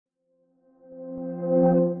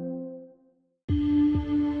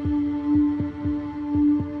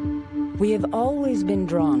We have always been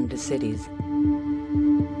drawn to cities.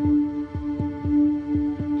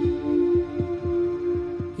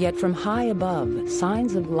 Yet from high above,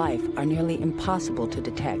 signs of life are nearly impossible to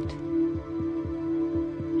detect.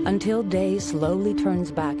 Until day slowly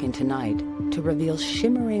turns back into night to reveal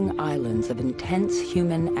shimmering islands of intense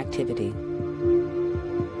human activity.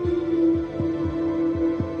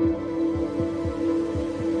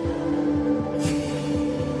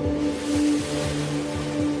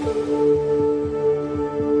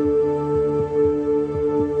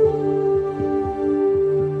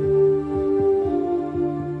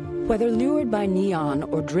 Whether lured by neon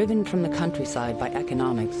or driven from the countryside by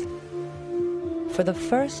economics, for the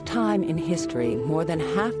first time in history, more than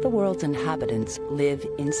half the world's inhabitants live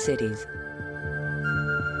in cities.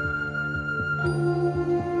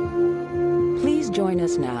 Please join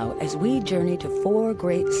us now as we journey to 4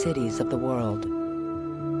 great cities of the world: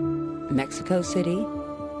 Mexico City,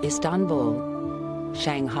 Istanbul,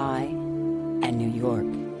 Shanghai, and New York.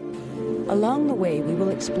 Along the way, we will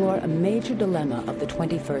explore a major dilemma of the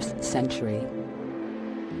 21st century: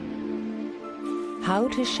 how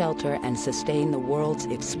to shelter and sustain the world's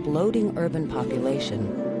exploding urban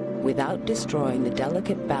population without destroying the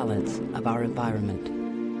delicate balance of our environment.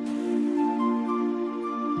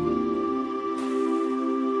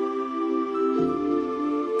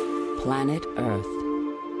 Planet Earth.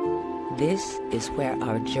 This is where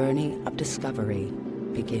our journey of discovery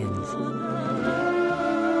begins.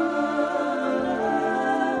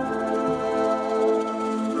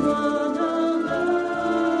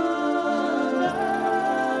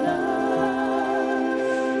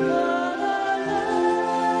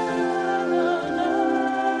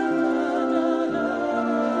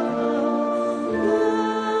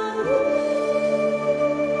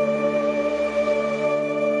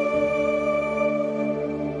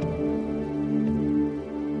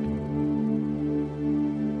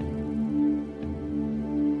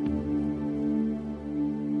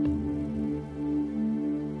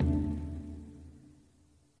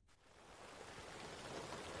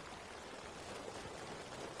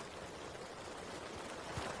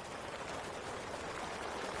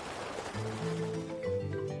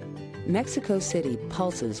 Mexico City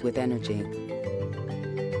pulses with energy.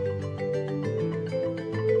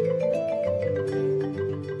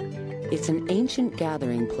 It's an ancient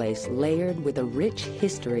gathering place layered with a rich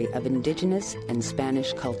history of indigenous and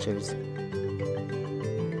Spanish cultures.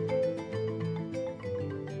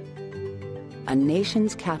 A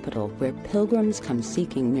nation's capital where pilgrims come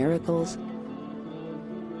seeking miracles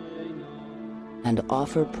and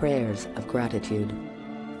offer prayers of gratitude.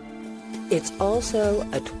 It's also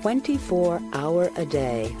a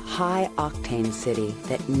 24-hour-a-day, high-octane city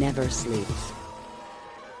that never sleeps.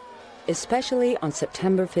 Especially on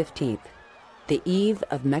September 15th, the eve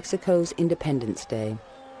of Mexico's Independence Day.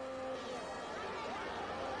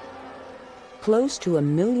 Close to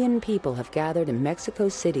 1 million people have gathered in Mexico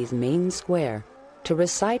City's main square to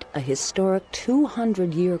recite a historic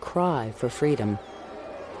 200-year cry for freedom.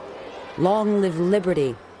 Long live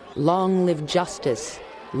liberty, long live justice,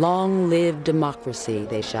 long live democracy,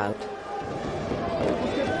 they shout.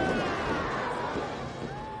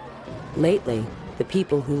 Lately, the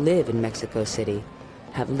people who live in Mexico City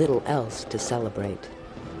have little else to celebrate.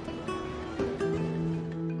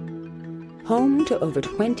 Home to over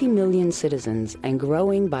 20 million citizens and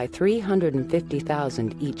growing by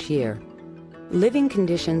 350,000 each year, living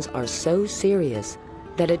conditions are so serious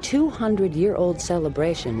that a 200-year-old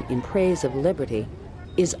celebration in praise of liberty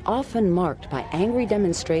is often marked by angry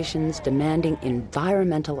demonstrations demanding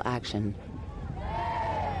environmental action.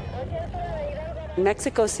 In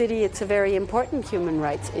Mexico City, it's a very important human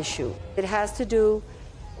rights issue. It has to do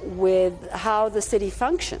with how the city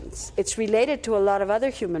functions. It's related to a lot of other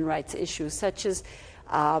human rights issues, such as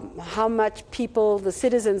how much people, the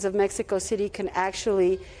citizens of Mexico City, can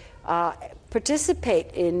actually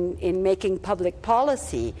participate in making public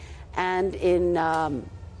policy and in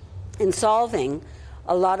solving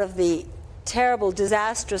a lot of the terrible,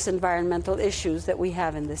 disastrous environmental issues that we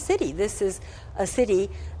have in the city. This is a city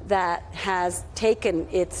that has taken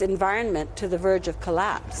its environment to the verge of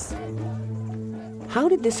collapse. How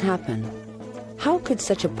did this happen? How could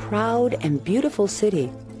such a proud and beautiful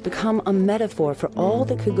city become a metaphor for all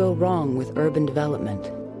that could go wrong with urban development?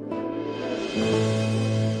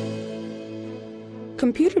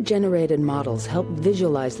 Computer-generated models help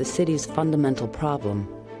visualize the city's fundamental problem.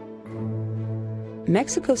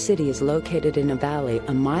 Mexico City is located in a valley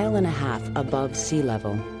 1.5 miles above sea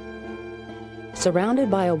level. Surrounded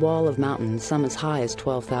by a wall of mountains, some as high as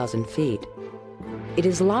 12,000 feet, it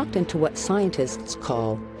is locked into what scientists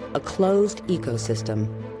call a closed ecosystem.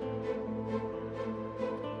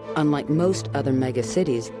 Unlike most other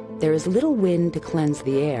megacities, there is little wind to cleanse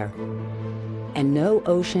the air, and no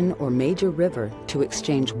ocean or major river to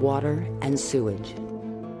exchange water and sewage.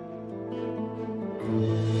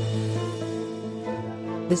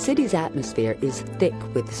 The city's atmosphere is thick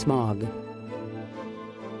with smog,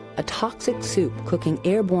 a toxic soup cooking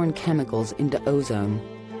airborne chemicals into ozone.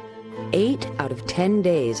 8 out of 10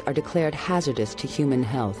 days are declared hazardous to human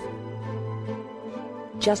health.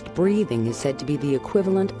 Just breathing is said to be the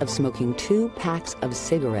equivalent of smoking 2 packs of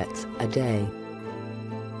cigarettes a day.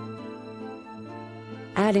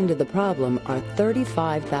 Adding to the problem are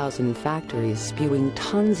 35,000 factories spewing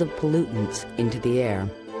tons of pollutants into the air.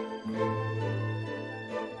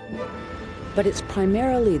 But it's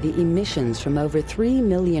primarily the emissions from over 3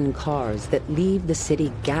 million cars that leave the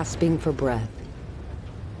city gasping for breath.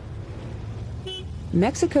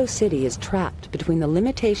 Mexico City is trapped between the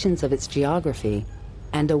limitations of its geography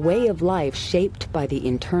and a way of life shaped by the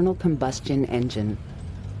internal combustion engine.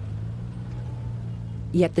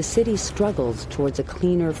 Yet the city struggles towards a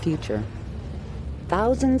cleaner future.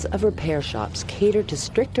 Thousands of repair shops cater to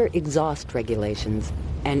stricter exhaust regulations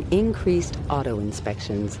and increased auto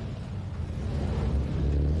inspections.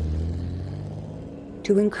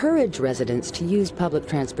 To encourage residents to use public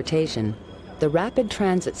transportation, the rapid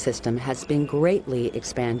transit system has been greatly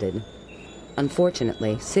expanded.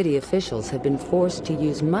 Unfortunately, city officials have been forced to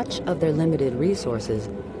use much of their limited resources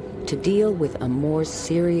to deal with a more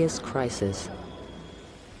serious crisis.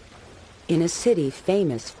 In a city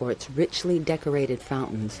famous for its richly decorated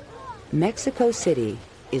fountains, Mexico City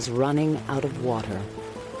is running out of water.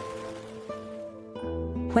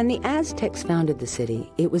 When the Aztecs founded the city,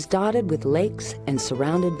 it was dotted with lakes and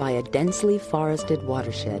surrounded by a densely forested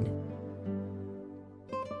watershed.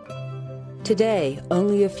 Today,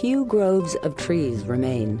 only a few groves of trees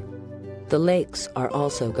remain. The lakes are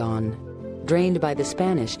also gone, drained by the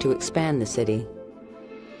Spanish to expand the city.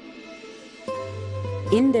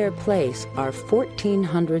 In their place are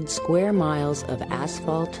 1,400 square miles of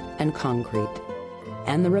asphalt and concrete,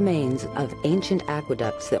 and the remains of ancient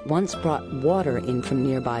aqueducts that once brought water in from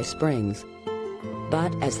nearby springs.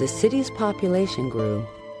 But as the city's population grew,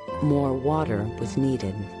 more water was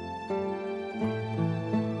needed.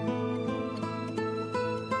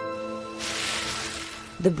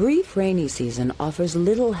 The brief rainy season offers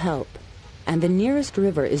little help, and the nearest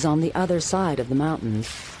river is on the other side of the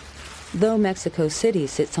mountains. Though Mexico City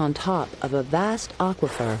sits on top of a vast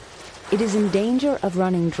aquifer, it is in danger of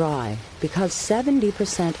running dry because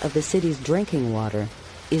 70% of the city's drinking water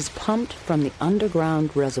is pumped from the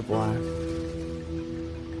underground reservoir.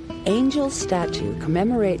 Angel's statue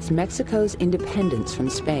commemorates Mexico's independence from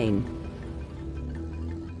Spain.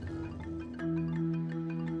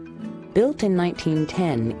 Built in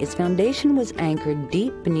 1910, its foundation was anchored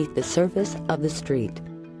deep beneath the surface of the street.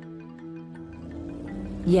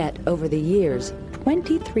 Yet, over the years,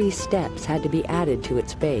 23 steps had to be added to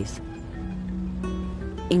its base.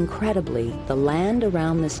 Incredibly, the land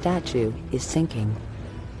around the statue is sinking.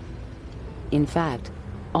 In fact,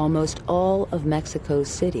 almost all of Mexico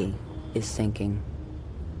City is sinking.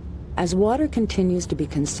 As water continues to be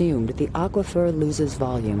consumed, the aquifer loses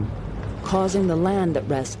volume, causing the land that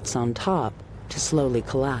rests on top to slowly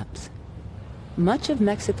collapse. Much of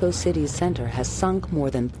Mexico City's center has sunk more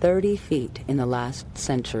than 30 feet in the last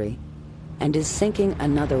century and is sinking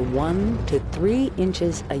another 1 to 3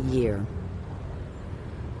 inches a year.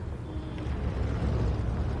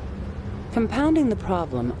 Compounding the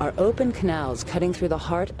problem are open canals cutting through the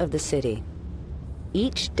heart of the city.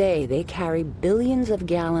 Each day they carry billions of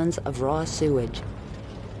gallons of raw sewage,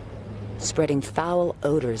 spreading foul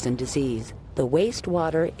odors and disease. The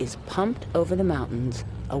wastewater is pumped over the mountains,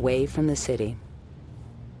 away from the city.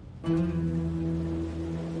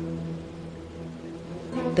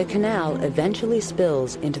 The canal eventually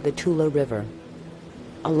spills into the Tula River.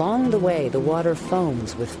 Along the way, the water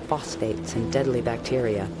foams with phosphates and deadly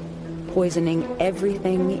bacteria, poisoning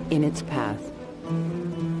everything in its path.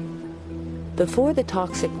 Before the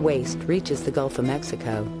toxic waste reaches the Gulf of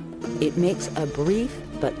Mexico, it makes a brief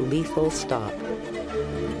but lethal stop.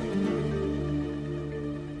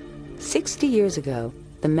 60 years ago,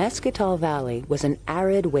 the Mesquital Valley was an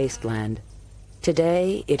arid wasteland.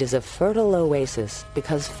 Today, it is a fertile oasis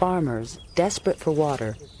because farmers, desperate for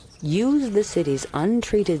water, use the city's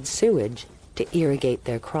untreated sewage to irrigate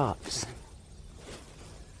their crops.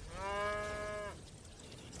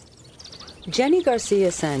 Jenny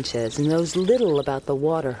Garcia Sanchez knows little about the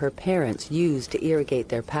water her parents use to irrigate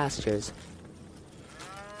their pastures.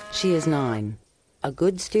 She is 9, a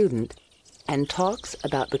good student, and talks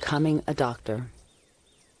about becoming a doctor.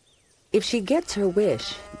 If she gets her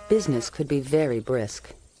wish, business could be very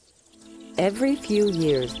brisk. Every few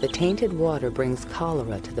years, the tainted water brings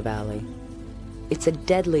cholera to the valley. It's a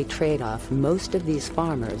deadly trade-off most of these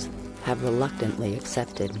farmers have reluctantly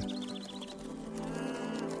accepted.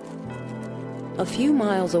 A few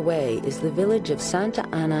miles away is the village of Santa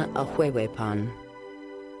Ana Ahuehuepan.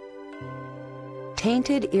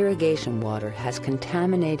 Tainted irrigation water has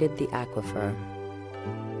contaminated the aquifer.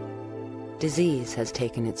 Disease has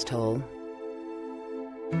taken its toll.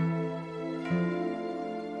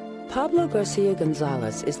 Pablo Garcia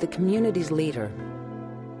Gonzalez is the community's leader.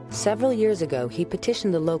 Several years ago, he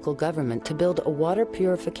petitioned the local government to build a water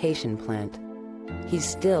purification plant. He's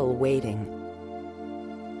still waiting.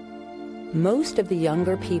 Most of the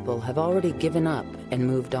younger people have already given up and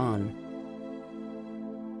moved on.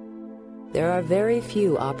 There are very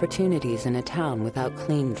few opportunities in a town without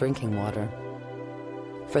clean drinking water.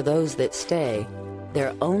 For those that stay,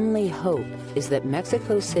 their only hope is that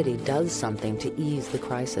Mexico City does something to ease the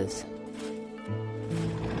crisis.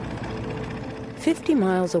 50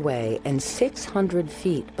 miles away and 600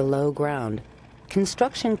 feet below ground,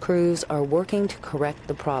 construction crews are working to correct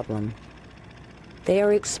the problem. They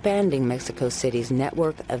are expanding Mexico City's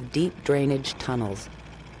network of deep drainage tunnels.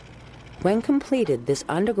 When completed, this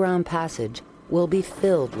underground passage will be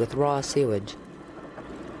filled with raw sewage.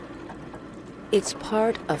 It's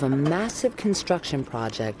part of a massive construction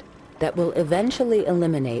project that will eventually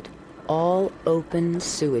eliminate all open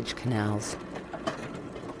sewage canals.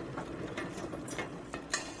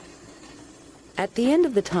 At the end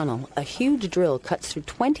of the tunnel, a huge drill cuts through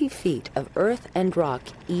 20 feet of earth and rock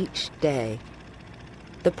each day.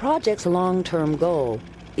 The project's long-term goal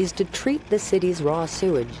is to treat the city's raw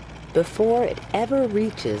sewage before it ever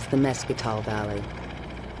reaches the Mezquital Valley.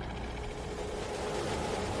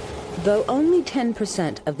 Though only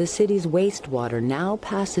 10% of the city's wastewater now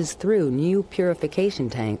passes through new purification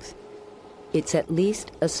tanks, it's at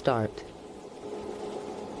least a start.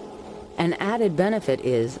 An added benefit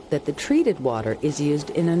is that the treated water is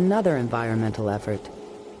used in another environmental effort: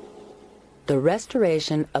 the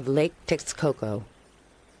restoration of Lake Texcoco.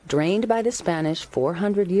 Drained by the Spanish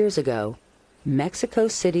 400 years ago, Mexico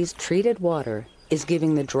City's treated water is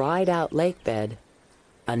giving the dried-out lake bed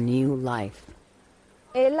a new life.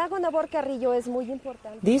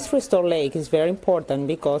 This restored lake is very important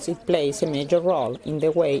because it plays a major role in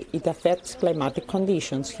the way it affects climatic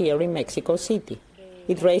conditions here in Mexico City.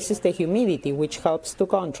 It raises the humidity, which helps to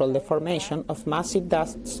control the formation of massive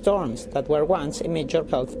dust storms that were once a major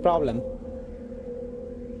health problem.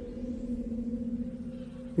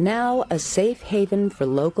 Now a safe haven for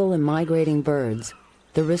local and migrating birds,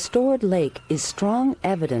 the restored lake is strong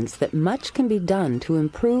evidence that much can be done to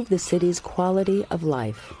improve the city's quality of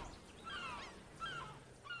life.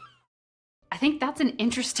 I think that's an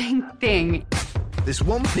interesting thing. This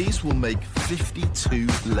one piece will make 52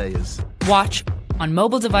 layers. Watch on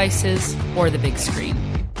mobile devices or the big screen.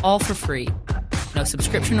 All for free. No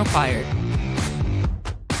subscription required.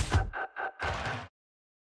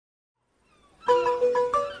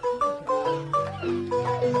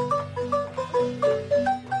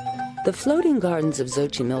 The floating gardens of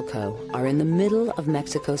Xochimilco are in the middle of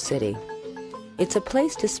Mexico City. It's a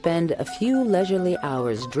place to spend a few leisurely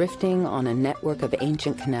hours drifting on a network of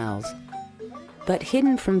ancient canals. But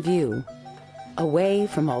hidden from view, away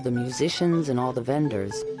from all the musicians and all the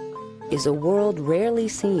vendors, is a world rarely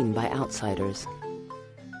seen by outsiders.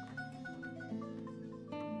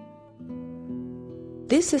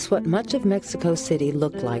 This is what much of Mexico City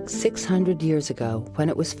looked like 600 years ago when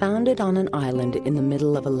it was founded on an island in the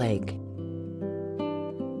middle of a lake.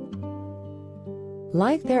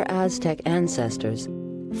 Like their Aztec ancestors,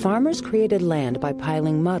 farmers created land by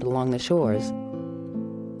piling mud along the shores.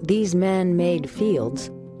 These man-made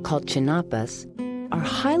fields, called chinampas, are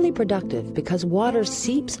highly productive because water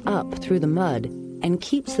seeps up through the mud and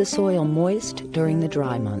keeps the soil moist during the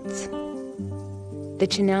dry months. The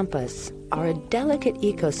chinampas are a delicate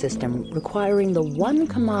ecosystem requiring the one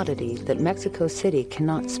commodity that Mexico City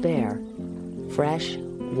cannot spare: fresh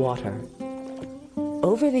water.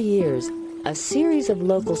 Over the years, a series of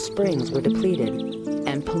local springs were depleted,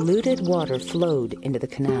 and polluted water flowed into the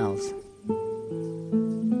canals.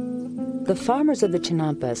 The farmers of the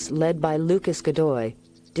Chinampas, led by Lucas Godoy,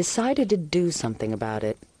 decided to do something about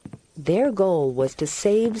it. Their goal was to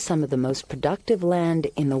save some of the most productive land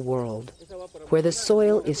in the world, where the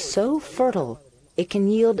soil is so fertile it can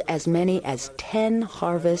yield as many as 10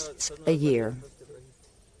 harvests a year.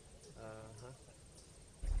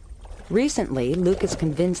 Recently, Lucas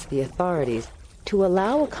convinced the authorities to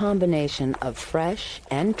allow a combination of fresh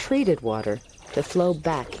and treated water to flow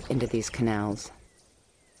back into these canals.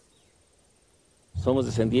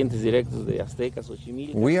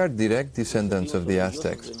 We are direct descendants of the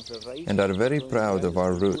Aztecs and are very proud of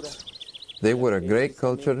our roots. They were a great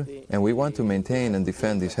culture, and we want to maintain and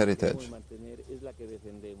defend this heritage.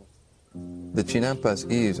 The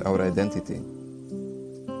Chinampas is our identity.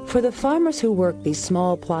 For the farmers who work these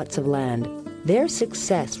small plots of land, their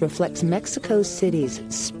success reflects Mexico City's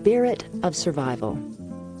spirit of survival.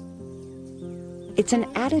 It's an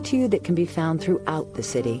attitude that can be found throughout the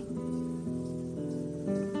city,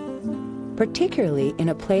 particularly in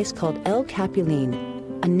a place called El Capulín,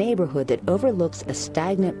 a neighborhood that overlooks a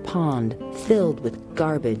stagnant pond filled with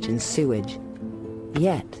garbage and sewage.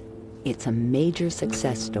 Yet, it's a major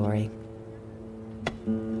success story.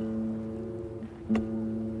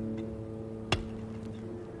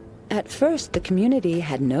 At first, the community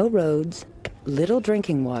had no roads, little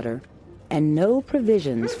drinking water, and no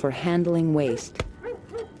provisions for handling waste.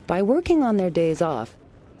 By working on their days off,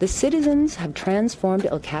 the citizens have transformed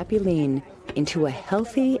El Capulín into a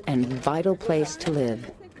healthy and vital place to live.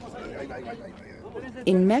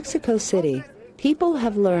 In Mexico City, people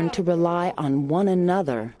have learned to rely on one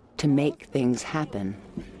another to make things happen.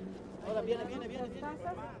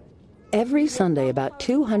 Every Sunday, about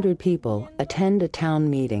 200 people attend a town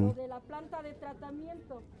meeting.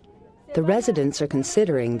 The residents are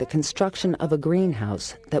considering the construction of a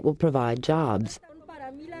greenhouse that will provide jobs.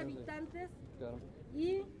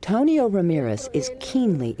 Tonio Ramirez is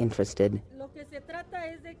keenly interested.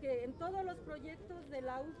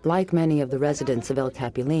 Like many of the residents of El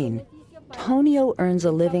Capulín, Tonio earns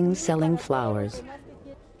a living selling flowers.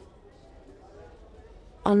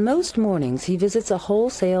 On most mornings, he visits a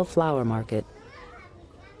wholesale flower market.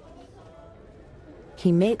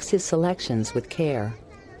 He makes his selections with care.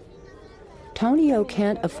 Tonio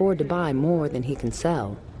can't afford to buy more than he can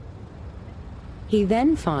sell. He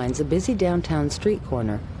then finds a busy downtown street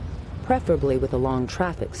corner, preferably with a long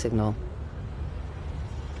traffic signal.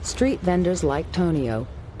 Street vendors like Tonio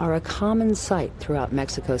are a common sight throughout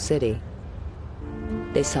Mexico City.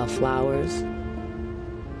 They sell flowers,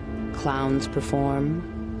 clowns perform,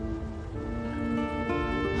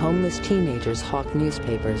 homeless teenagers hawk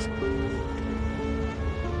newspapers.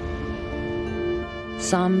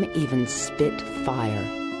 Some even spit fire,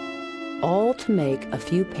 all to make a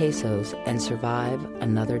few pesos and survive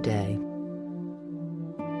another day.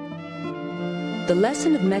 The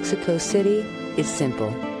lesson of Mexico City is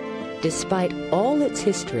simple. Despite all its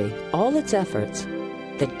history, all its efforts,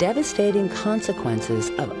 the devastating consequences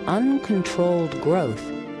of uncontrolled growth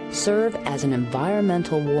serve as an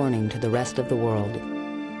environmental warning to the rest of the world,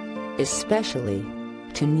 especially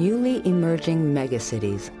to newly emerging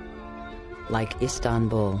megacities like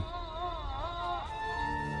Istanbul.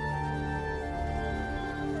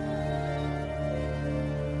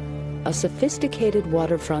 A sophisticated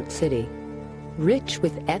waterfront city, rich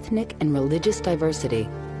with ethnic and religious diversity,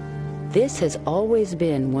 this has always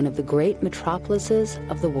been one of the great metropolises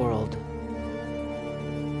of the world.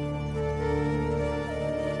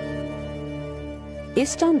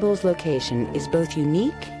 Istanbul's location is both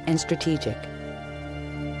unique and strategic.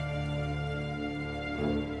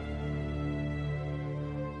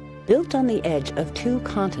 Built on the edge of two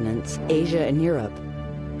continents, Asia and Europe,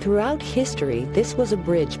 throughout history, this was a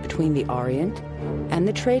bridge between the Orient and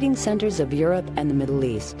the trading centers of Europe and the Middle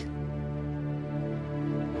East.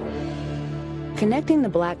 Connecting the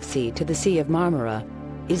Black Sea to the Sea of Marmara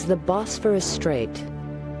is the Bosphorus Strait,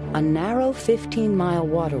 a narrow 15-mile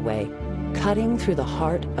waterway cutting through the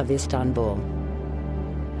heart of Istanbul.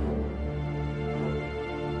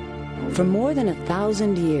 For more than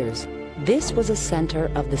 1,000 years, this was a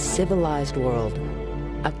center of the civilized world,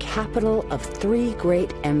 a capital of three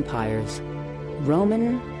great empires,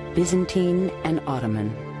 Roman, Byzantine, and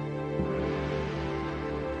Ottoman.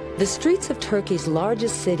 The streets of Turkey's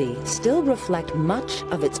largest city still reflect much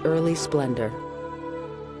of its early splendor.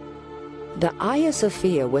 The Hagia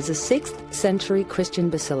Sophia was a 6th century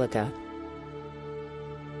Christian basilica.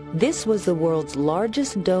 This was the world's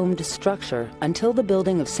largest domed structure until the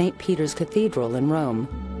building of St. Peter's Cathedral in Rome.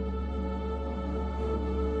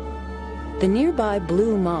 The nearby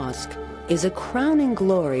Blue Mosque is a crowning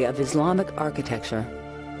glory of Islamic architecture.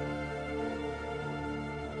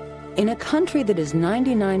 In a country that is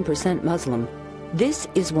 99% Muslim, this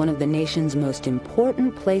is one of the nation's most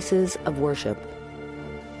important places of worship.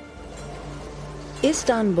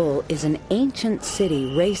 Istanbul is an ancient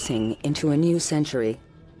city racing into a new century,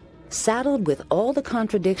 saddled with all the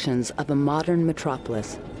contradictions of a modern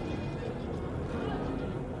metropolis.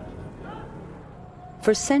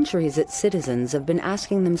 For centuries, its citizens have been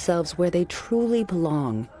asking themselves where they truly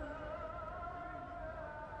belong.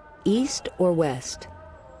 East or west,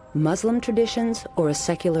 Muslim traditions, or a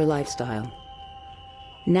secular lifestyle.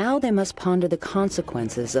 Now they must ponder the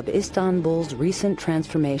consequences of Istanbul's recent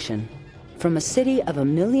transformation from a city of 1.5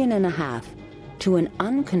 million to an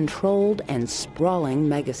uncontrolled and sprawling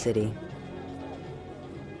megacity.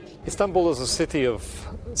 Istanbul is a city of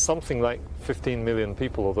something like 15 million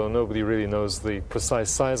people, although nobody really knows the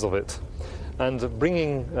precise size of it. And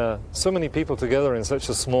bringing so many people together in such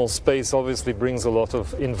a small space obviously brings a lot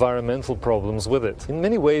of environmental problems with it. In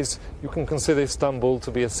many ways, you can consider Istanbul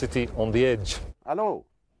to be a city on the edge. Hello.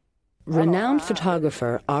 Renowned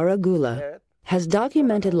photographer Ara Gula has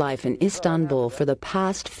documented life in Istanbul for the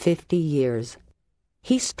past 50 years.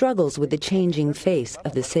 He struggles with the changing face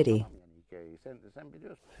of the city.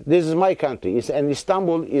 This is my country, and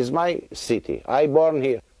Istanbul is my city. I born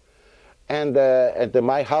here, and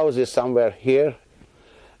my house is somewhere here.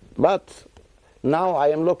 But now I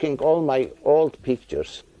am looking all my old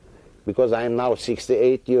pictures, because I am now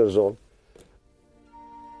 68 years old.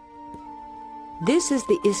 This is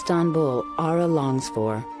the Istanbul Ara longs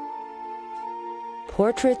for.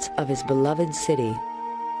 Portraits of his beloved city.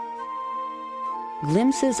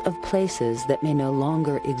 Glimpses of places that may no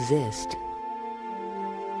longer exist.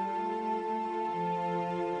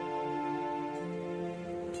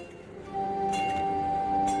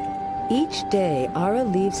 Each day, Ara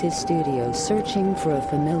leaves his studio searching for a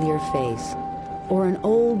familiar face or an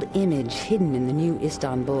old image hidden in the new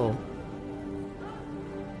Istanbul.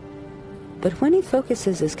 But when he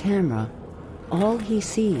focuses his camera, all he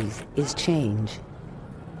sees is change.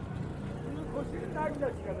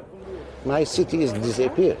 My city is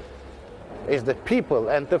disappeared. It's the people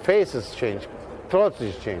and the faces change,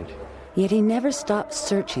 clothes change. Yet he never stops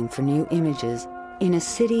searching for new images in a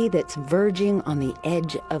city that's verging on the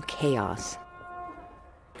edge of chaos.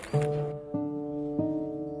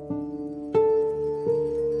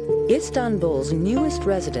 Istanbul's newest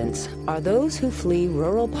residents are those who flee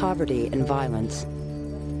rural poverty and violence.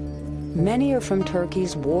 Many are from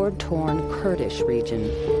Turkey's war-torn Kurdish region.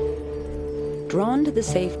 Drawn to the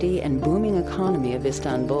safety and booming economy of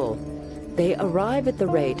Istanbul, they arrive at the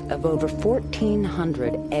rate of over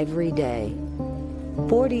 1,400 every day,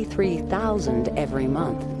 43,000 every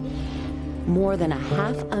month. More than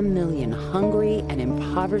 500,000 hungry and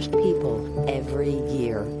impoverished people every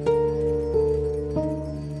year.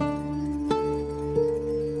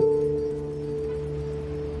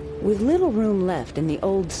 With little room left in the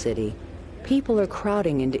old city, people are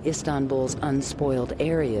crowding into Istanbul's unspoiled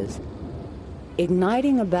areas,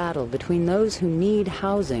 igniting a battle between those who need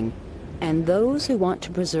housing and those who want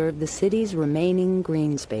to preserve the city's remaining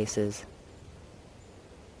green spaces.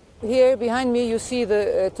 Here behind me you see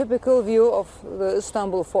the typical view of the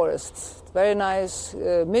Istanbul forests. Very nice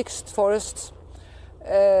mixed forests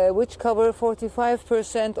which cover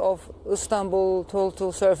 45% of Istanbul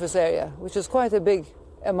total surface area, which is quite a big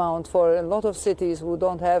amount for a lot of cities who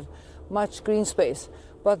don't have much green space.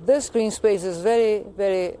 But this green space is very,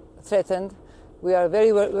 very threatened. We are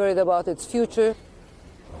very worried about its future,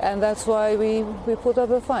 and that's why we put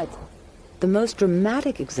up a fight. The most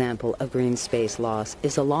dramatic example of green space loss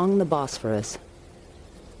is along the Bosphorus.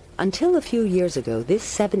 Until a few years ago, this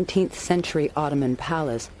 17th century Ottoman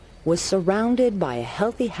palace was surrounded by a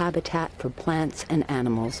healthy habitat for plants and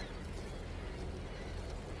animals.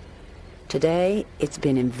 Today, it's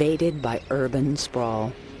been invaded by urban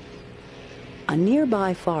sprawl. A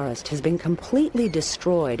nearby forest has been completely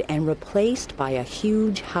destroyed and replaced by a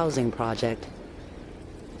huge housing project.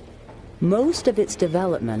 Most of its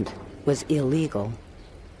development was illegal.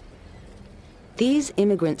 These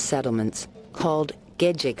immigrant settlements, called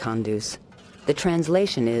gecekondu, the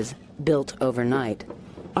translation is built overnight,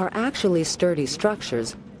 are actually sturdy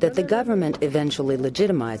structures that the government eventually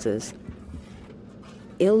legitimizes.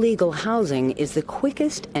 Illegal housing is the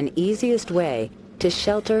quickest and easiest way to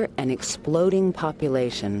shelter an exploding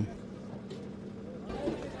population.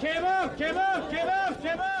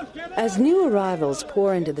 As new arrivals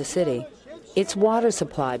pour into the city, its water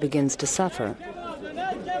supply begins to suffer.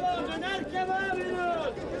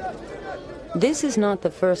 This is not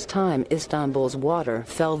the first time Istanbul's water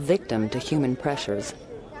fell victim to human pressures.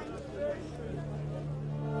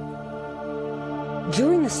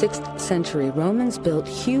 During the 6th century, Romans built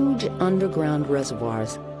huge underground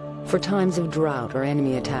reservoirs for times of drought or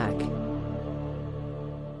enemy attack.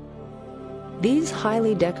 These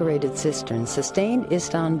highly decorated cisterns sustained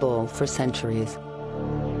Istanbul for centuries.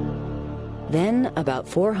 Then, about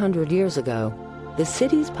 400 years ago, the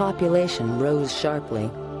city's population rose sharply.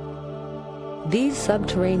 These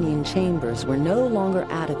subterranean chambers were no longer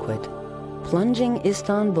adequate, plunging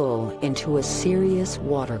Istanbul into a serious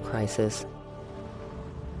water crisis.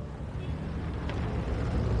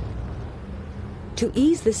 To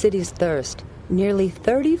ease the city's thirst, nearly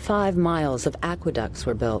 35 miles of aqueducts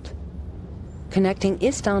were built, connecting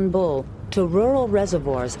Istanbul to rural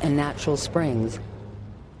reservoirs and natural springs.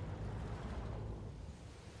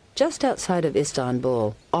 Just outside of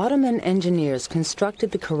Istanbul, Ottoman engineers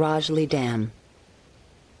constructed the Karajli Dam.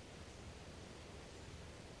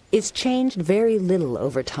 It's changed very little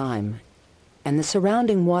over time, and the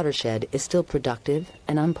surrounding watershed is still productive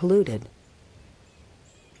and unpolluted.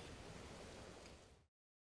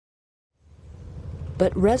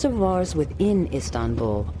 But reservoirs within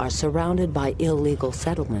Istanbul are surrounded by illegal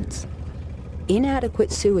settlements.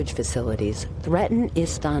 Inadequate sewage facilities threaten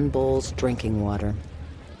Istanbul's drinking water.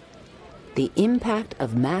 The impact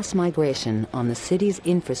of mass migration on the city's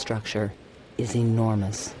infrastructure is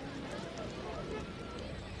enormous.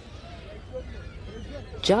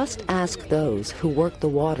 Just ask those who work the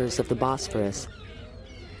waters of the Bosphorus.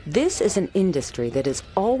 This is an industry that has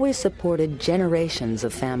always supported generations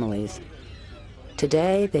of families.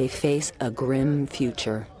 Today, they face a grim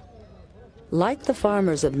future. Like the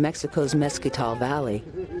farmers of Mexico's Mezquital Valley,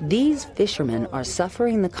 these fishermen are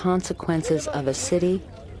suffering the consequences of a city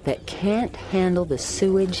that can't handle the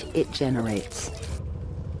sewage it generates.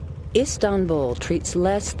 Istanbul treats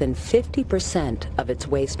less than 50% of its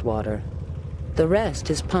wastewater. The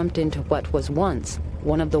rest is pumped into what was once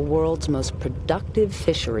one of the world's most productive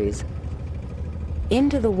fisheries,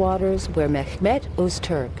 into the waters where Mehmet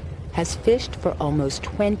Öztürk has fished for almost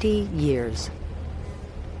 20 years.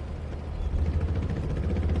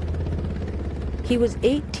 He was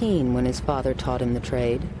 18 when his father taught him the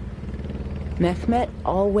trade. Mehmet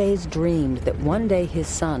always dreamed that one day his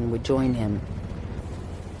son would join him.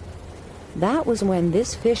 That was when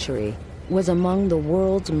this fishery was among the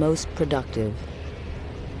world's most productive.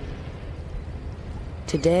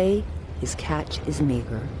 Today, his catch is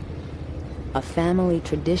meager. A family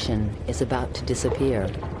tradition is about to disappear.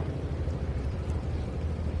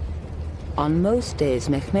 On most days,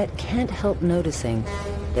 Mehmet can't help noticing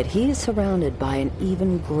that he is surrounded by an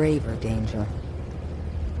even graver danger.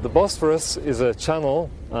 The Bosphorus is a channel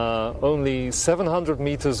only 700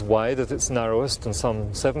 meters wide at its narrowest and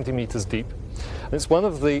some 70 meters deep. And it's one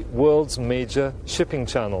of the world's major shipping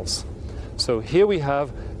channels. So here we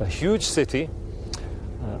have a huge city,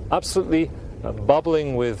 absolutely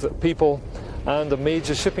bubbling with people, and a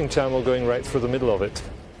major shipping channel going right through the middle of it.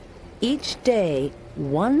 Each day,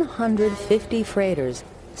 150 freighters,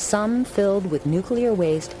 some filled with nuclear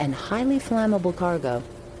waste and highly flammable cargo,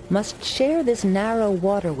 must share this narrow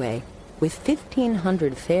waterway with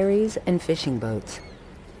 1,500 ferries and fishing boats.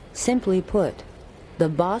 Simply put, the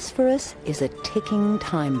Bosphorus is a ticking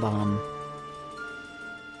time bomb.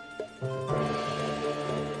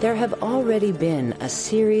 There have already been a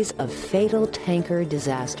series of fatal tanker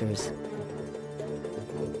disasters.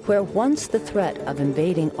 Where once the threat of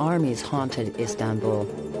invading armies haunted Istanbul,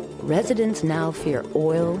 residents now fear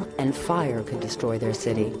oil and fire could destroy their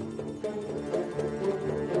city.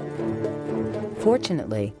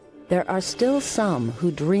 Fortunately, there are still some who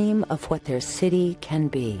dream of what their city can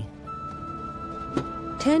be.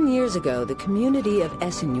 10 years ago, the community of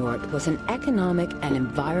Esenyurt was an economic and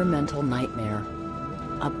environmental nightmare,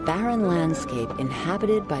 a barren landscape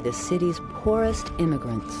inhabited by the city's poorest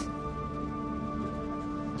immigrants.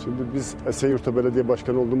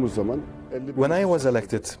 When I was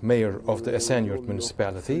elected mayor of the Esenyurt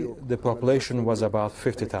municipality, the population was about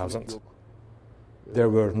 50,000. There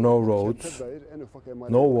were no roads,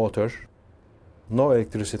 no water, no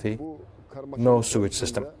electricity, no sewage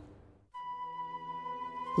system.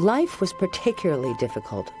 Life was particularly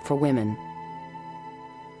difficult for women.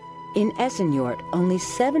 In Esenyurt, only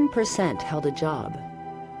 7% held a job.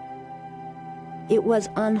 It was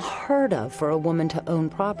unheard of for a woman to own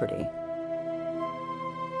property.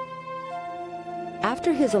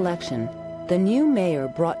 After his election, the new mayor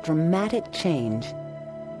brought dramatic change.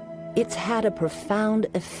 It's had a profound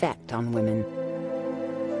effect on women.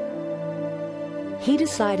 He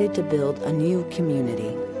decided to build a new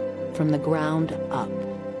community from the ground up.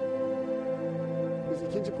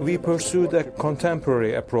 We pursued a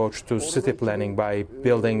contemporary approach to city planning by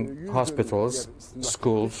building hospitals,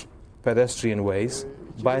 schools, pedestrian ways,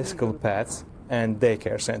 bicycle paths, and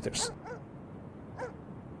daycare centers.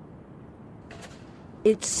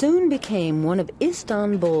 It soon became one of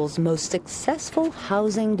Istanbul's most successful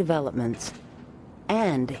housing developments,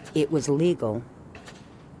 and it was legal.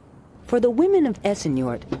 For the women of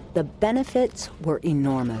Esenyurt, the benefits were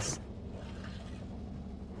enormous.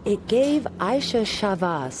 It gave Aisha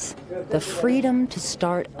Shavas the freedom to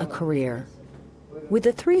start a career. With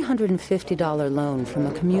a $350 loan from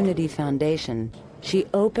a community foundation, she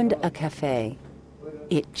opened a cafe.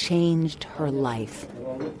 It changed her life.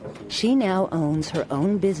 She now owns her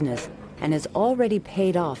own business and has already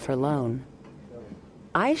paid off her loan.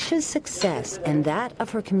 Aisha's success and that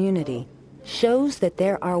of her community shows that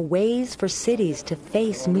there are ways for cities to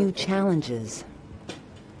face new challenges.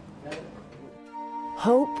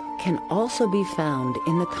 Hope can also be found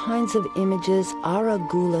in the kinds of images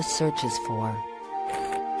Aragula searches for.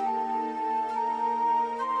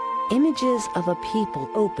 Images of a people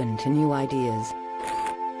open to new ideas.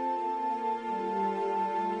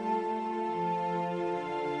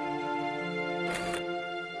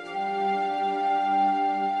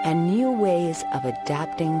 And new ways of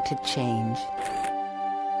adapting to change.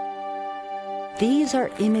 These are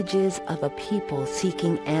images of a people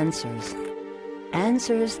seeking answers.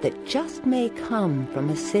 Answers that just may come from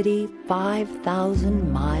a city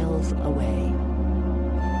 5,000 miles away.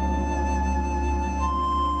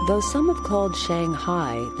 Though some have called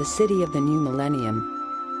Shanghai the city of the new millennium,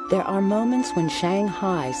 there are moments when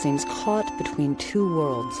Shanghai seems caught between two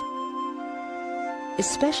worlds.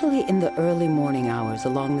 Especially in the early morning hours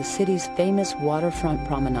along the city's famous waterfront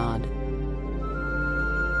promenade.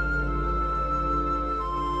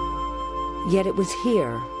 Yet it was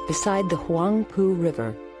here, beside the Huangpu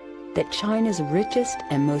River, that China's richest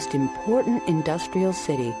and most important industrial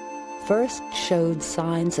city first showed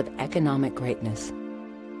signs of economic greatness.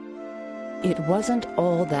 It wasn't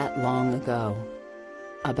all that long ago,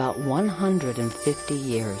 about 150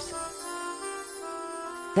 years.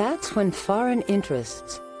 That's when foreign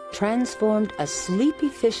interests transformed a sleepy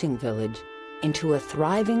fishing village into a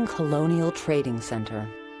thriving colonial trading center.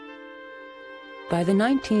 By the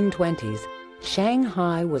 1920s,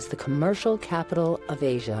 Shanghai was the commercial capital of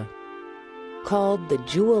Asia. Called the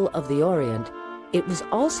Jewel of the Orient, it was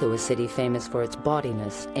also a city famous for its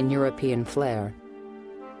bawdiness and European flair.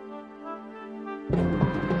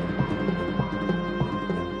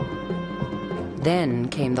 Then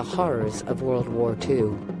came the horrors of World War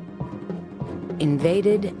II.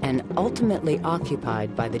 Invaded and ultimately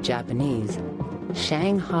occupied by the Japanese,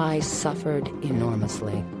 Shanghai suffered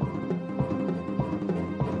enormously.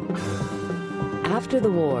 After the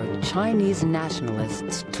war, Chinese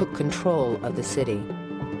nationalists took control of the city.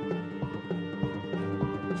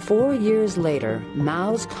 4 years later,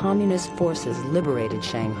 Mao's communist forces liberated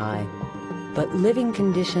Shanghai, but living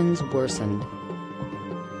conditions worsened.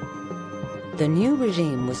 The new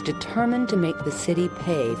regime was determined to make the city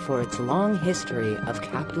pay for its long history of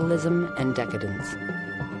capitalism and decadence.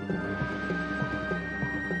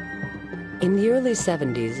 In the early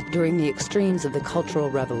 70s, during the extremes of the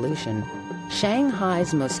Cultural Revolution,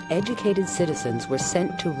 Shanghai's most educated citizens were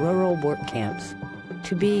sent to rural work camps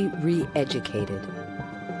to be re-educated.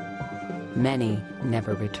 Many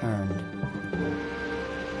never returned.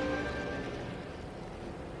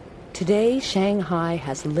 Today, Shanghai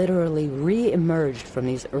has literally re-emerged from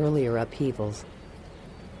these earlier upheavals.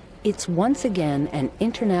 It's once again an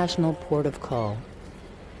international port of call.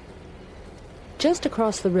 Just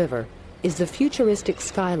across the river is the futuristic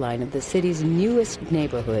skyline of the city's newest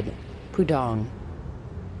neighborhood, Pudong.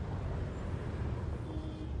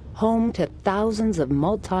 Home to thousands of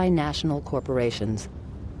multinational corporations,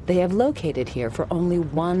 they have located here for only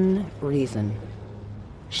one reason.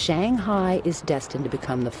 Shanghai is destined to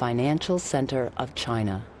become the financial center of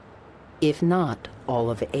China, if not all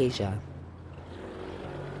of Asia.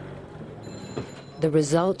 The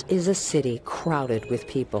result is a city crowded with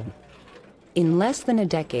people. In less than a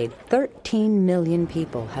decade, 13 million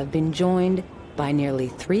people have been joined by nearly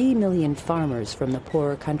 3 million farmers from the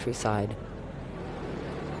poorer countryside.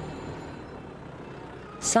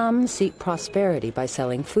 Some seek prosperity by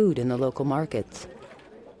selling food in the local markets.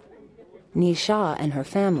 Nisha and her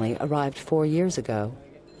family arrived 4 years ago.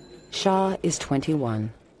 Sha is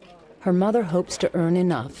 21. Her mother hopes to earn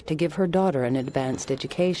enough to give her daughter an advanced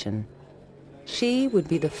education. She would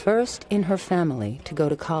be the first in her family to go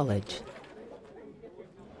to college.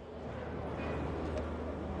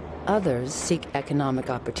 Others seek economic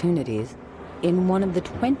opportunities in one of the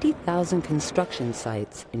 20,000 construction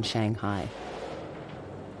sites in Shanghai.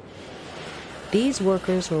 These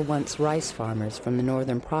workers were once rice farmers from the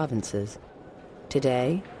northern provinces.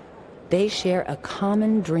 Today, they share a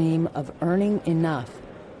common dream of earning enough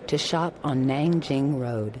to shop on Nanjing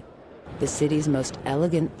Road, the city's most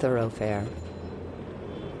elegant thoroughfare.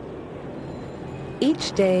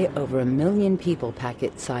 Each day, over 1 million people pack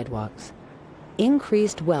its sidewalks.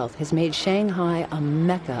 Increased wealth has made Shanghai a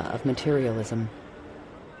mecca of materialism.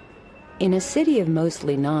 In a city of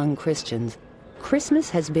mostly non-Christians, Christmas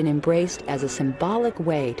has been embraced as a symbolic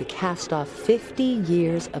way to cast off 50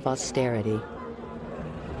 years of austerity.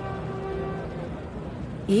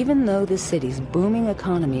 even though the city's booming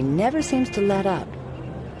economy never seems to let up,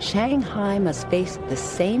 Shanghai must face the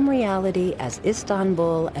same reality as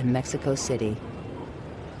Istanbul and Mexico City.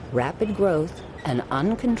 Rapid growth and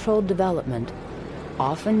uncontrolled development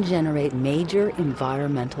often generate major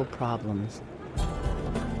environmental problems.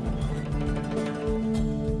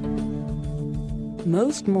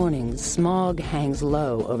 Most mornings, smog hangs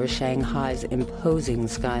low over Shanghai's imposing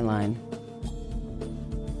skyline.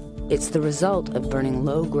 It's the result of burning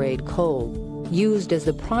low-grade coal, used as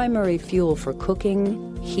the primary fuel for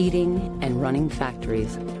cooking, heating, and running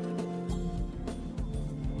factories.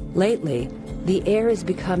 Lately, the air is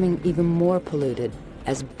becoming even more polluted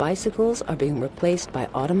as bicycles are being replaced by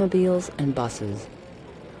automobiles and buses.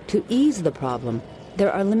 To ease the problem,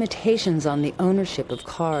 there are limitations on the ownership of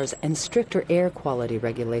cars and stricter air quality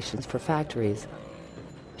regulations for factories.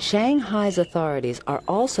 Shanghai's authorities are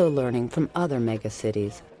also learning from other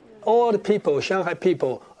megacities. All the people, Shanghai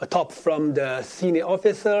people, top from the senior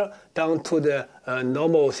officer down to the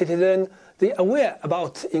normal citizen, they are aware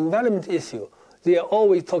about environment issue. They are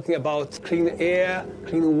always talking about clean air,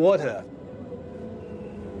 clean water.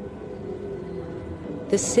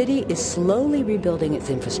 The city is slowly rebuilding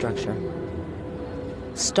its infrastructure,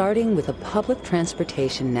 starting with a public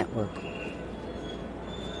transportation network.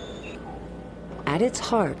 At its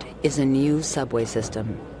heart is a new subway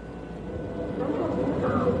system.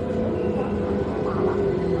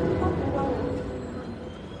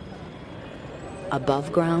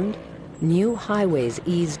 Above ground, new highways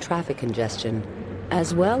ease traffic congestion,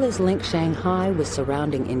 as well as link Shanghai with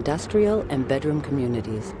surrounding industrial and bedroom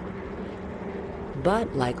communities.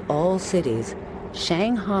 But like all cities,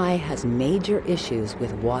 Shanghai has major issues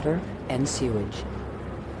with water and sewage.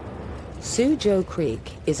 Suzhou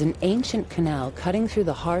Creek is an ancient canal cutting through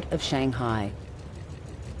the heart of Shanghai.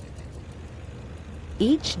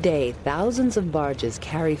 Each day, thousands of barges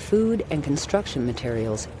carry food and construction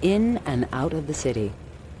materials in and out of the city.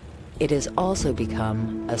 It has also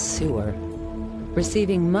become a sewer,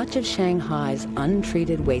 receiving much of Shanghai's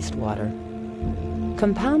untreated wastewater.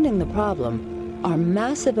 Compounding the problem are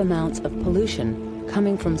massive amounts of pollution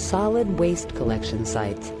coming from solid waste collection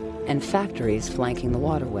sites and factories flanking the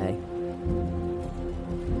waterway.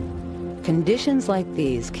 Conditions like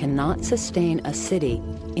these cannot sustain a city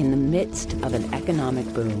in the midst of an economic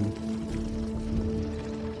boom.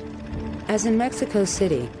 As in Mexico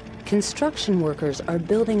City, construction workers are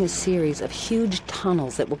building a series of huge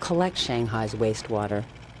tunnels that will collect Shanghai's wastewater.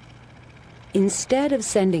 Instead of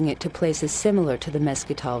sending it to places similar to the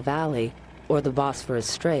Mesquital Valley or the Bosphorus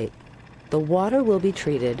Strait, the water will be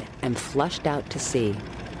treated and flushed out to sea.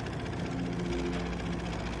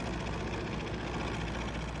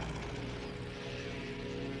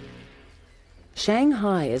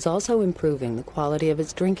 Shanghai is also improving the quality of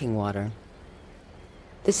its drinking water.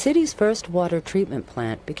 The city's first water treatment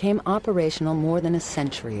plant became operational more than a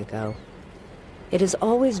century ago. It has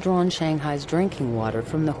always drawn Shanghai's drinking water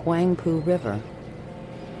from the Huangpu River.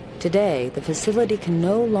 Today, the facility can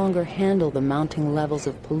no longer handle the mounting levels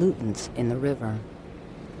of pollutants in the river.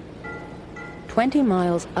 20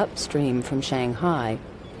 miles upstream from Shanghai,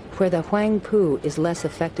 where the Huangpu is less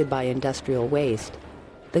affected by industrial waste,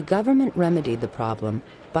 the government remedied the problem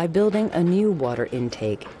by building a new water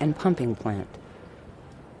intake and pumping plant.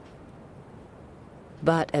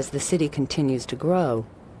 But as the city continues to grow,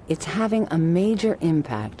 it's having a major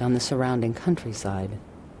impact on the surrounding countryside.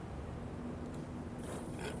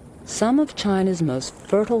 Some of China's most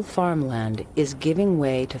fertile farmland is giving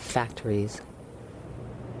way to factories.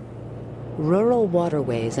 Rural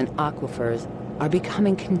waterways and aquifers are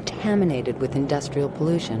becoming contaminated with industrial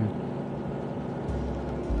pollution.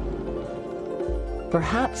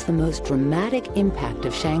 Perhaps the most dramatic impact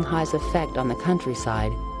of Shanghai's effect on the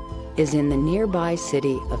countryside is in the nearby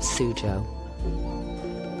city of Suzhou.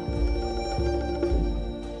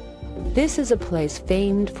 This is a place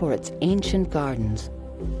famed for its ancient gardens.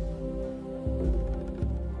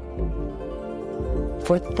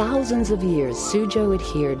 For thousands of years, Suzhou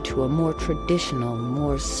adhered to a more traditional,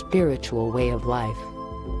 more spiritual way of life.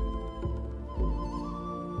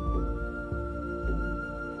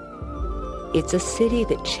 It's a city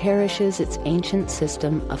that cherishes its ancient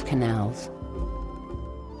system of canals.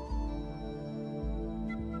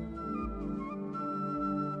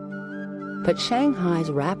 But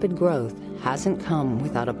Shanghai's rapid growth hasn't come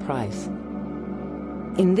without a price.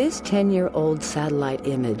 In this 10-year-old satellite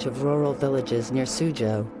image of rural villages near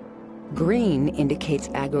Suzhou, green indicates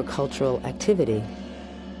agricultural activity.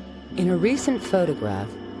 In a recent photograph,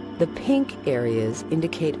 the pink areas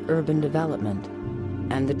indicate urban development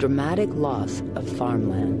and the dramatic loss of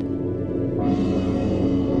farmland.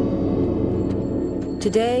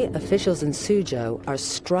 Today, officials in Suzhou are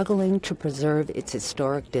struggling to preserve its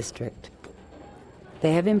historic district.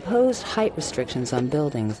 They have imposed height restrictions on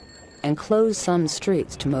buildings and closed some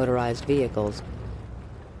streets to motorized vehicles.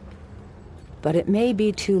 But it may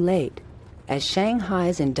be too late, as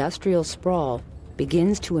Shanghai's industrial sprawl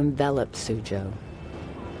begins to envelop Suzhou.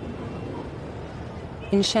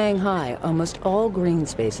 In Shanghai, almost all green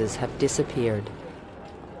spaces have disappeared.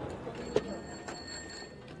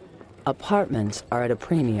 Apartments are at a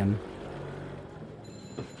premium.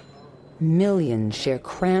 Millions share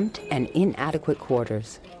cramped and inadequate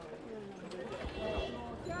quarters.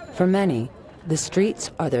 For many, the streets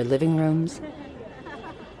are their living rooms,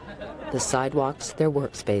 the sidewalks their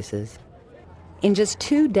workspaces. In just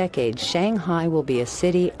 2 decades, Shanghai will be a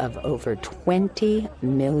city of over 20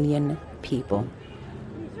 million people.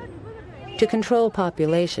 To control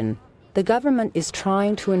population, the government is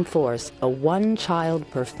trying to enforce a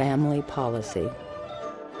one-child-per-family policy.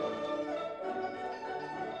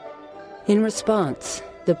 In response,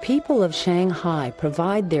 the people of Shanghai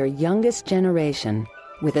provide their youngest generation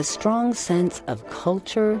with a strong sense of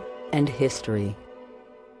culture and history.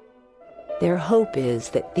 Their hope is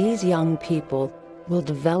that these young people will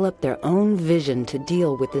develop their own vision to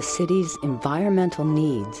deal with the city's environmental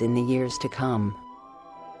needs in the years to come.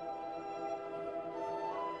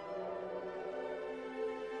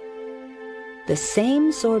 The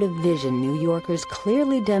same sort of vision New Yorkers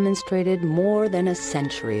clearly demonstrated more than a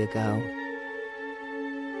century ago.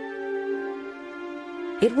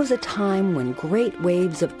 It was a time when great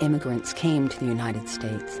waves of immigrants came to the United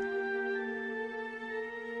States,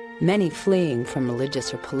 many fleeing from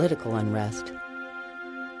religious or political unrest.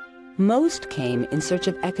 Most came in search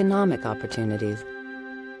of economic opportunities.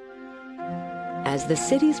 As the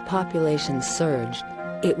city's population surged,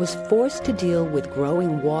 it was forced to deal with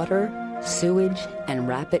growing water, sewage, and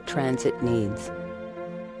rapid transit needs.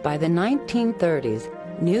 By the 1930s,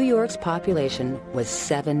 New York's population was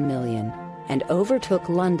 7 million and overtook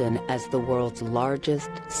London as the world's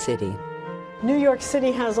largest city. New York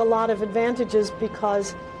City has a lot of advantages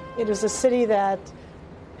because it is a city that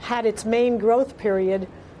had its main growth period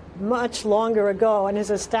much longer ago and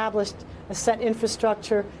has established a set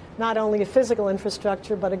infrastructure, not only a physical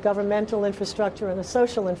infrastructure, but a governmental infrastructure and a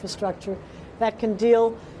social infrastructure that can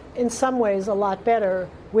deal in some ways a lot better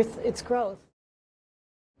with its growth.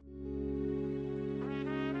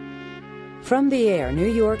 From the air,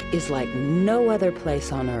 New York is like no other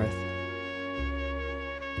place on earth.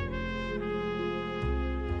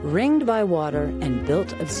 Ringed by water and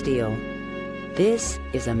built of steel, this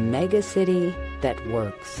is a megacity that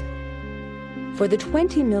works. For the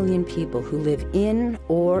 20 million people who live in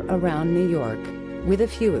or around New York, with a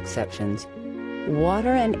few exceptions,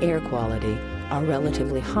 water and air quality are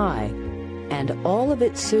relatively high, and all of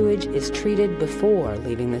its sewage is treated before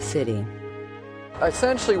leaving the city.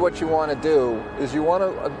 Essentially what you want to do is you want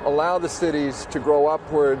to allow the cities to grow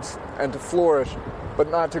upwards and to flourish, but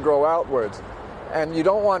not to grow outwards. And you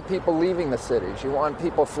don't want people leaving the cities. You want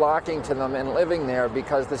people flocking to them and living there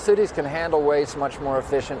because the cities can handle waste much more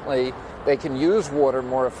efficiently. They can use water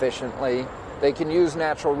more efficiently. They can use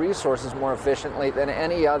natural resources more efficiently than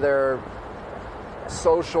any other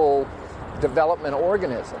social development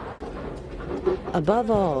organism. Above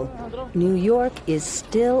all, New York is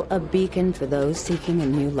still a beacon for those seeking a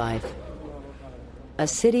new life. A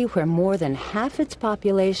city where more than half its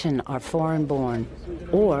population are foreign-born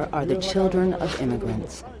or are the children of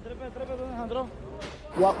immigrants.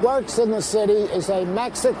 What works in the city is a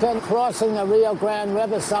Mexican crossing the Rio Grande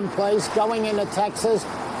River someplace, going into Texas,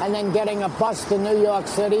 and then getting a bus to New York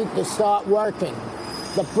City to start working.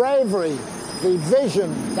 The bravery, the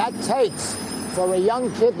vision that takes for a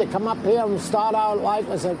young kid to come up here and start out life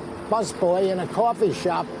as a busboy in a coffee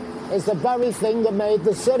shop is the very thing that made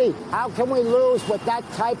the city. How can we lose with that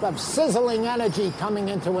type of sizzling energy coming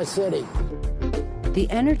into a city? The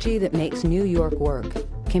energy that makes New York work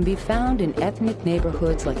can be found in ethnic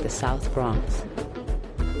neighborhoods like the South Bronx.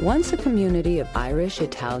 Once a community of Irish,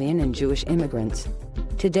 Italian, and Jewish immigrants,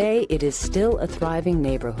 today it is still a thriving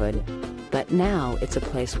neighborhood, but now it's a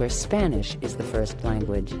place where Spanish is the first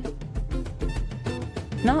language.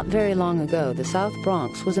 Not very long ago, the South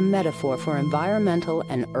Bronx was a metaphor for environmental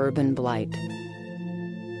and urban blight.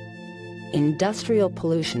 Industrial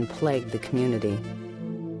pollution plagued the community.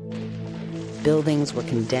 Buildings were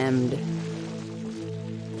condemned,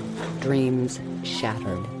 dreams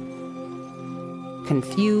shattered.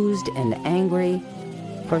 Confused and angry,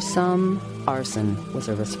 for some, arson was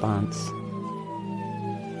a response.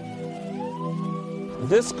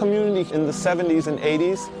 This community in the 70s and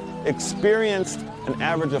 80s experienced an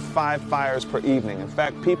average of 5 fires per evening. In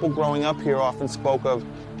fact, people growing up here often spoke of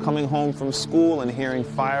coming home from school and hearing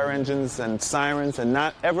fire engines and sirens and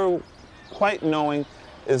not ever quite knowing,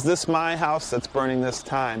 is this my house that's burning this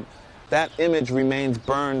time? That image remains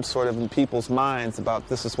burned sort of in people's minds about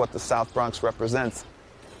this is what the South Bronx represents.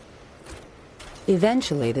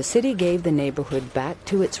 Eventually, the city gave the neighborhood back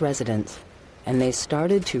to its residents, and they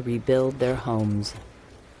started to rebuild their homes.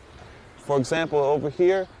 For example, over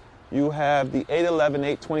here, you have the 811,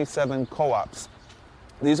 827 co-ops.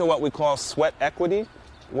 These are what we call sweat equity,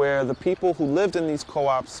 where the people who lived in these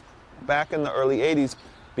co-ops back in the early 80s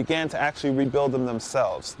began to actually rebuild them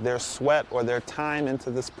themselves. Their sweat or their time into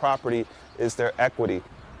this property is their equity.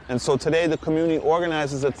 And so today the community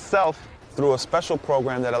organizes itself through a special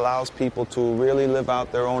program that allows people to really live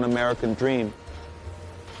out their own American dream.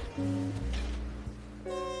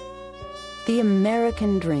 The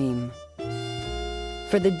American dream.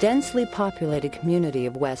 For the densely populated community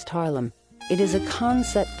of West Harlem, it is a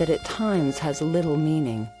concept that at times has little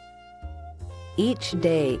meaning. Each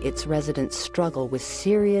day, its residents struggle with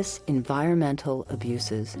serious environmental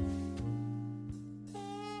abuses.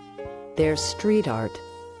 Their street art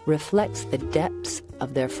reflects the depths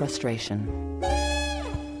of their frustration.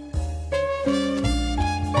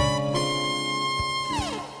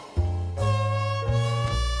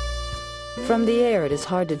 From the air, it is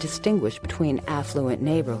hard to distinguish between affluent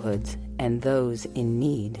neighborhoods and those in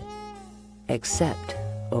need, except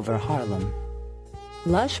over Harlem.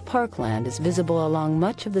 Lush parkland is visible along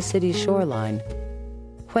much of the city's shoreline.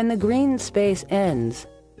 When the green space ends,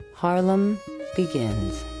 Harlem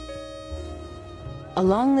begins.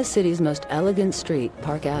 Along the city's most elegant street,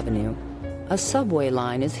 Park Avenue, a subway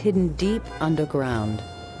line is hidden deep underground.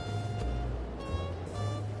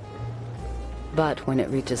 But when it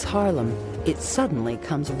reaches Harlem, it suddenly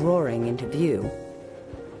comes roaring into view.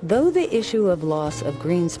 Though the issue of loss of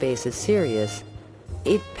green space is serious,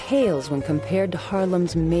 it pales when compared to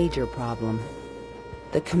Harlem's major problem.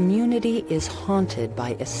 The community is haunted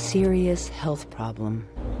by a serious health problem.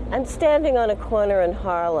 I'm standing on a corner in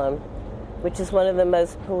Harlem, which is one of the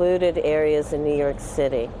most polluted areas in New York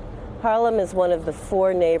City. Harlem is one of the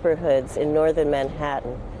 4 neighborhoods in northern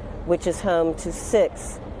Manhattan, which is home to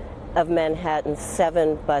 6 of Manhattan's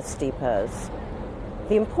 7 bus depots.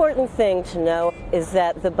 The important thing to know is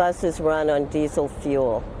that the buses run on diesel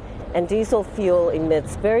fuel, and diesel fuel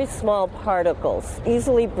emits very small particles,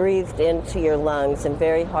 easily breathed into your lungs and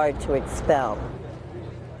very hard to expel.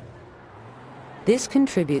 This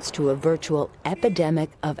contributes to a virtual epidemic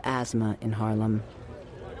of asthma in Harlem.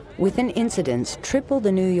 With an incidence triple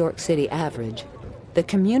the New York City average, the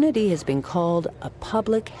community has been called a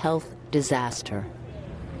public health disaster.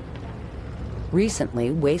 Recently,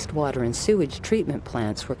 wastewater and sewage treatment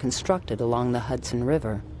plants were constructed along the Hudson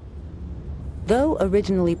River. Though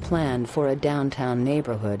originally planned for a downtown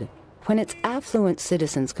neighborhood, when its affluent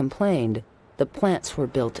citizens complained, the plants were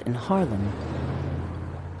built in Harlem.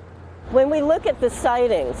 When we look at the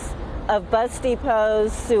sightings of bus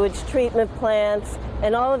depots, sewage treatment plants,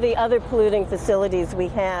 and all of the other polluting facilities we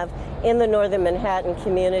have in the northern Manhattan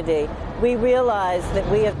community, we realize that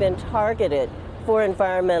we have been targeted for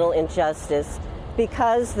environmental injustice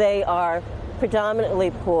because they are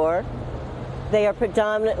predominantly poor, they are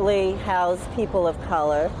predominantly housed people of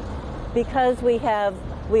color, because we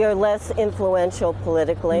are less influential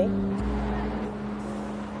politically.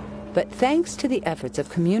 But thanks to the efforts of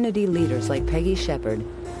community leaders like Peggy Shepard,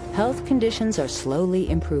 health conditions are slowly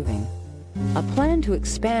improving. A plan to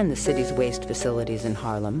expand the city's waste facilities in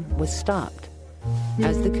Harlem was stopped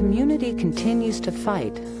as the community continues to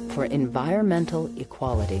fight for environmental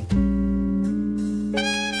equality.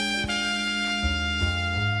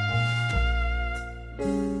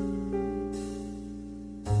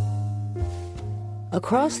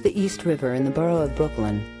 Across the East River in the borough of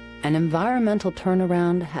Brooklyn, an environmental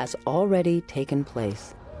turnaround has already taken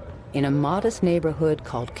place in a modest neighborhood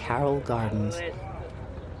called Carroll Gardens.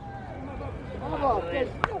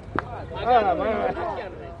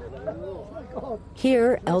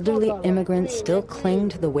 Here, elderly immigrants still cling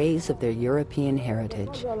to the ways of their European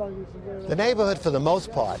heritage. The neighborhood, for the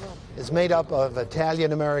most part, is made up of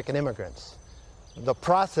Italian-American immigrants. The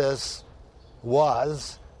process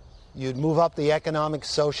was you'd move up the economic,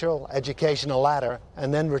 social, educational ladder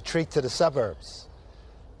and then retreat to the suburbs.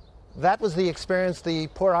 That was the experience the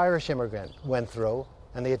poor Irish immigrant went through,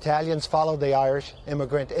 and the Italians followed the Irish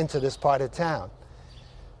immigrant into this part of town.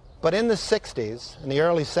 But in the 60s, in the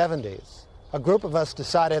early 70s, a group of us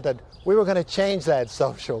decided that we were going to change that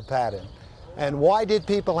social pattern. And why did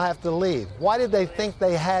people have to leave? Why did they think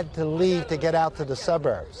they had to leave to get out to the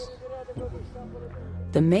suburbs?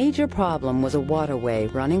 The major problem was a waterway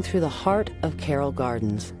running through the heart of Carroll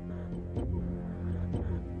Gardens.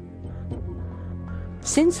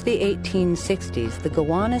 Since the 1860s, the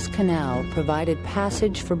Gowanus Canal provided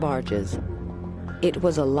passage for barges. It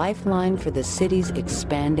was a lifeline for the city's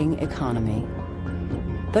expanding economy.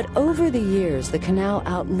 But over the years, the canal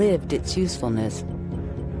outlived its usefulness.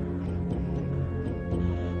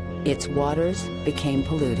 Its waters became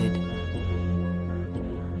polluted.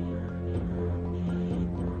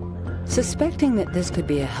 Suspecting that this could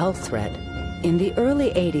be a health threat, in the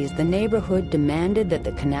early 80s, the neighborhood demanded that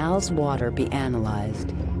the canal's water be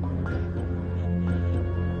analyzed.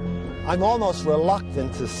 I'm almost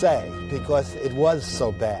reluctant to say, because it was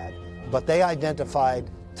so bad, but they identified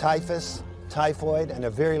typhus, typhoid, and a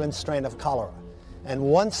virulent strain of cholera. And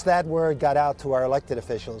once that word got out to our elected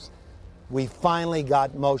officials, we finally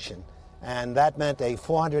got motion. And that meant a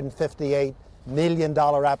 $458 million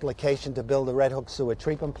application to build the Red Hook Sewer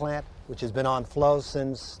Treatment Plant, which has been on flow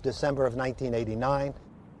since December of 1989.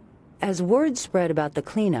 As word spread about the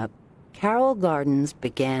cleanup, Carroll Gardens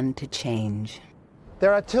began to change.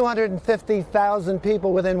 There are 250,000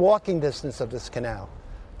 people within walking distance of this canal.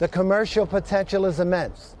 The commercial potential is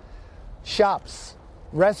immense. Shops,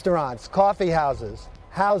 restaurants, coffee houses,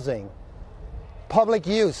 housing, public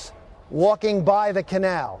use, walking by the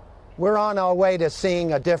canal. We're on our way to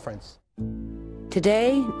seeing a difference.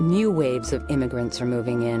 Today, new waves of immigrants are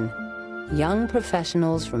moving in. Young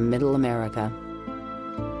professionals from Middle America.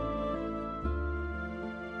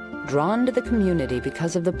 Drawn to the community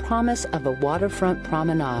because of the promise of a waterfront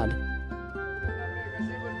promenade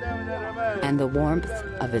and the warmth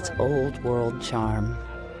of its old world charm.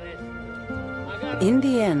 In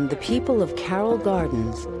the end, the people of Carroll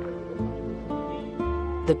Gardens,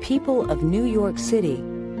 the people of New York City,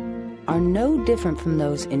 are no different from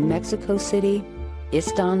those in Mexico City,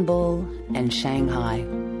 Istanbul, and Shanghai.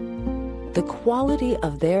 The quality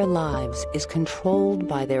of their lives is controlled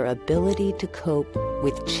by their ability to cope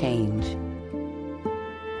with change.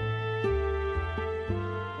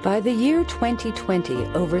 By the year 2020,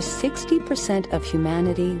 over 60% of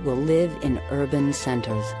humanity will live in urban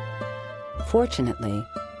centers. Fortunately,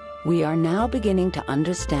 we are now beginning to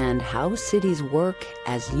understand how cities work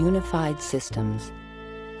as unified systems.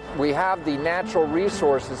 We have the natural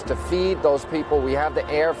resources to feed those people, we have the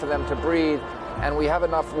air for them to breathe, and we have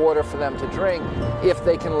enough water for them to drink if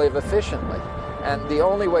they can live efficiently. And the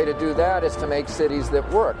only way to do that is to make cities that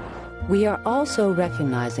work. We are also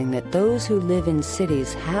recognizing that those who live in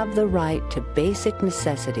cities have the right to basic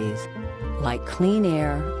necessities like clean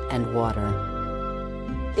air and water.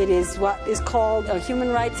 It is what is called a human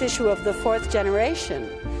rights issue of the fourth generation.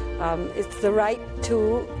 It's the right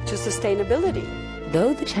to sustainability.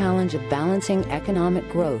 Though the challenge of balancing economic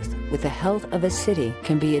growth with the health of a city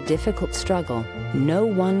can be a difficult struggle, no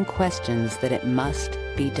one questions that it must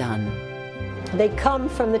be done. They come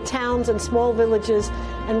from the towns and small villages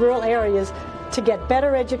and rural areas to get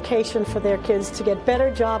better education for their kids, to get better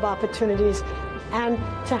job opportunities, and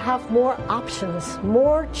to have more options,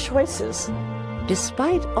 more choices.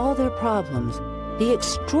 Despite all their problems, the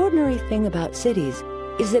extraordinary thing about cities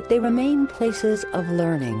is that they remain places of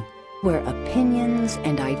learning, where opinions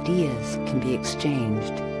and ideas can be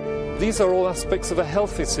exchanged. These are all aspects of a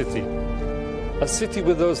healthy city. A city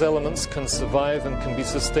with those elements can survive and can be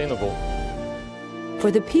sustainable. For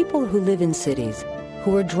the people who live in cities,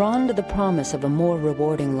 who are drawn to the promise of a more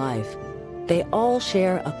rewarding life, they all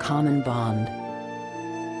share a common bond.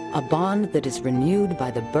 A bond that is renewed by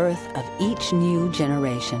the birth of each new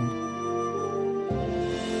generation,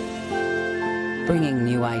 bringing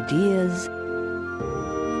new ideas,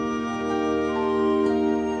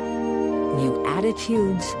 new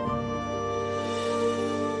attitudes,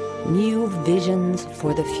 new visions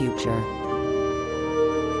for the future.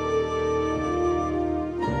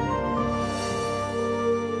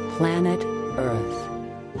 Planet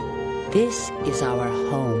Earth. This is our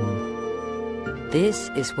home. This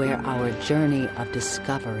is where our journey of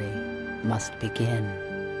discovery must begin.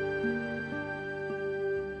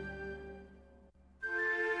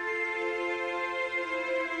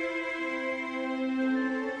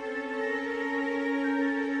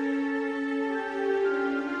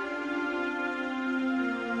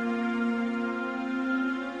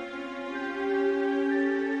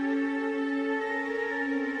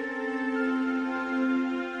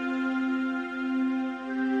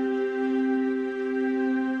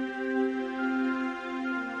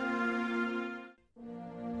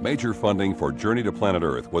 Major funding for Journey to Planet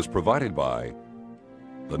Earth was provided by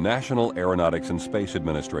the National Aeronautics and Space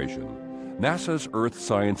Administration, NASA's Earth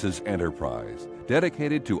Sciences Enterprise,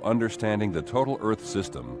 dedicated to understanding the total Earth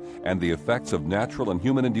system and the effects of natural and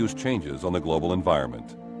human-induced changes on the global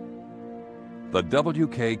environment. The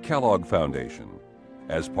W.K. Kellogg Foundation,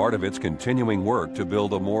 as part of its continuing work to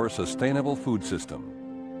build a more sustainable food system.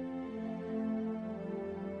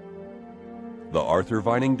 The Arthur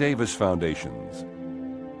Vining Davis Foundations.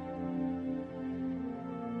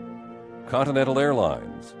 Continental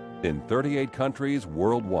Airlines in 38 countries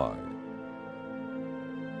worldwide.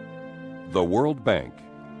 The World Bank.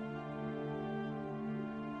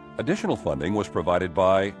 Additional funding was provided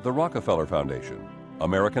by the Rockefeller Foundation,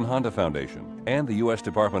 American Honda Foundation, and the U.S.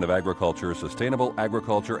 Department of Agriculture Sustainable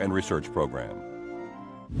Agriculture and Research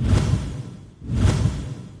Program.